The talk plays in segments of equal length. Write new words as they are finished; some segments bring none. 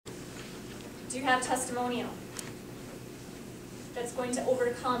Do you have testimonial that's going to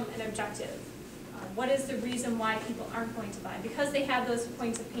overcome an objective? What is the reason why people aren't going to buy? Because they have those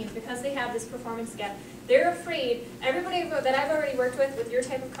points of pain, because they have this performance gap. They're afraid, everybody that I've already worked with your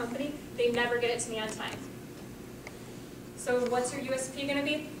type of company, they never get it to me on time. So what's your USP going to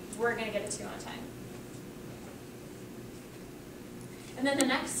be? We're going to get it to you on time. And then the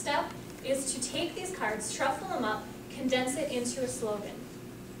next step is to take these cards, shuffle them up, condense it into a slogan,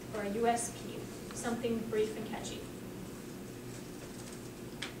 or a USP, something brief and catchy.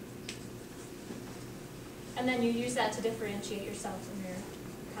 And then you use that to differentiate yourself from your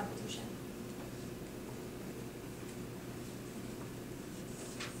competition.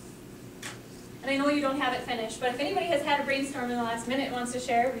 And I know you don't have it finished, but if anybody has had a brainstorm in the last minute and wants to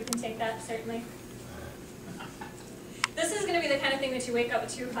share, we can take that, certainly. This is going to be the kind of thing that you wake up at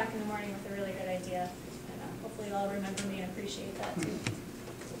 2 o'clock in the morning with a really good idea. And hopefully you'll all remember me and appreciate that too.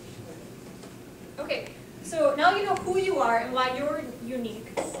 Okay, so now you know who you are and why you're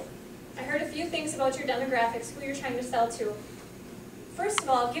unique. I heard a few things about your demographics, who you're trying to sell to. First of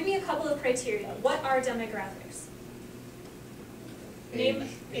all, give me a couple of criteria. What are demographics? Name,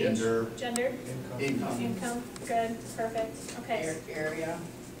 age, gender, income. Good, perfect. Okay. Area.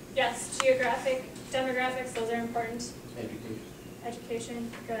 Yes, geographic, demographics, those are important.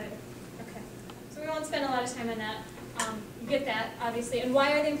 Education, good. Okay. So we won't spend a lot of time on that. You get that, obviously. And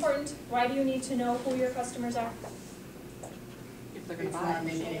why are they important? Why do you need to know who your customers are? If they're going to buy,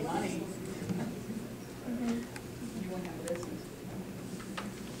 make any money. You won't have a business.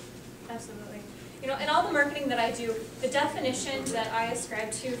 Absolutely. You know, in all the marketing that I do, the definition that I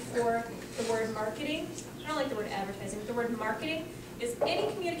ascribe to for the word marketing, I don't like the word advertising, but the word marketing is any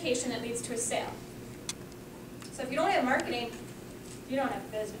communication that leads to a sale. So if you don't have marketing, you don't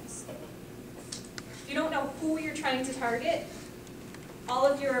have business. If you don't know who you're trying to target, all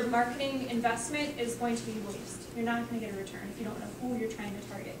of your marketing investment is going to be waste. You're not going to get a return if you don't know who you're trying to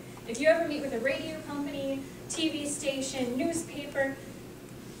target. If you ever meet with a radio company, TV station, newspaper,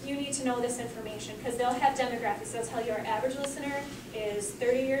 you need to know this information because they'll have demographics. They'll tell you our average listener is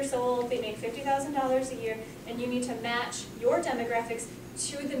 30 years old, they make $50,000 a year, and you need to match your demographics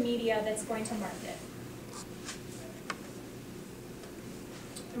to the media that's going to market.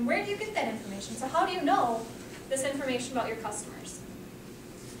 And where do you get that information? So how do you know this information about your customers?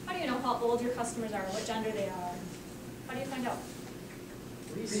 How do you know how old your customers are, what gender they are? How do you find out?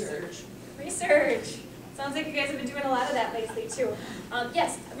 Research. Research. Sounds like you guys have been doing a lot of that lately too.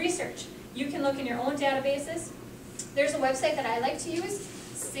 Yes, research. You can look in your own databases. There's a website that I like to use,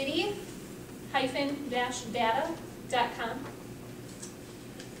 city-data.com.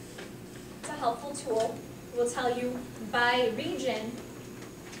 It's a helpful tool. It will tell you by region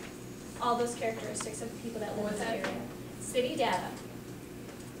all those characteristics of the people that live in that area. City data,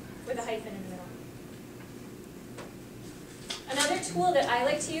 with a hyphen in the middle. Another tool that I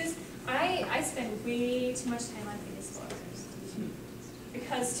like to use, I spend way too much time on Facebook.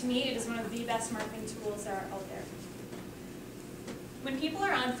 Because to me, it is one of the best marketing tools that are out there. When people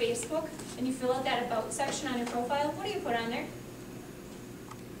are on Facebook and you fill out that About section on your profile, what do you put on there?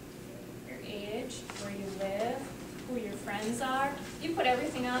 Your age, where you live, who your friends are. You put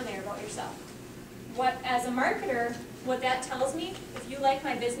everything on there about yourself. As a marketer, what that tells me, if you like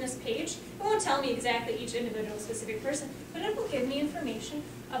my business page, it won't tell me exactly each individual specific person, but it will give me information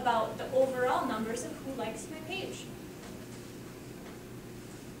about the overall numbers of who likes my page.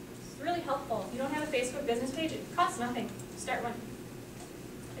 It's really helpful. If you don't have a Facebook business page, it costs nothing. Start one.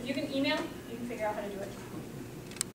 If you can email, you can figure out how to do it.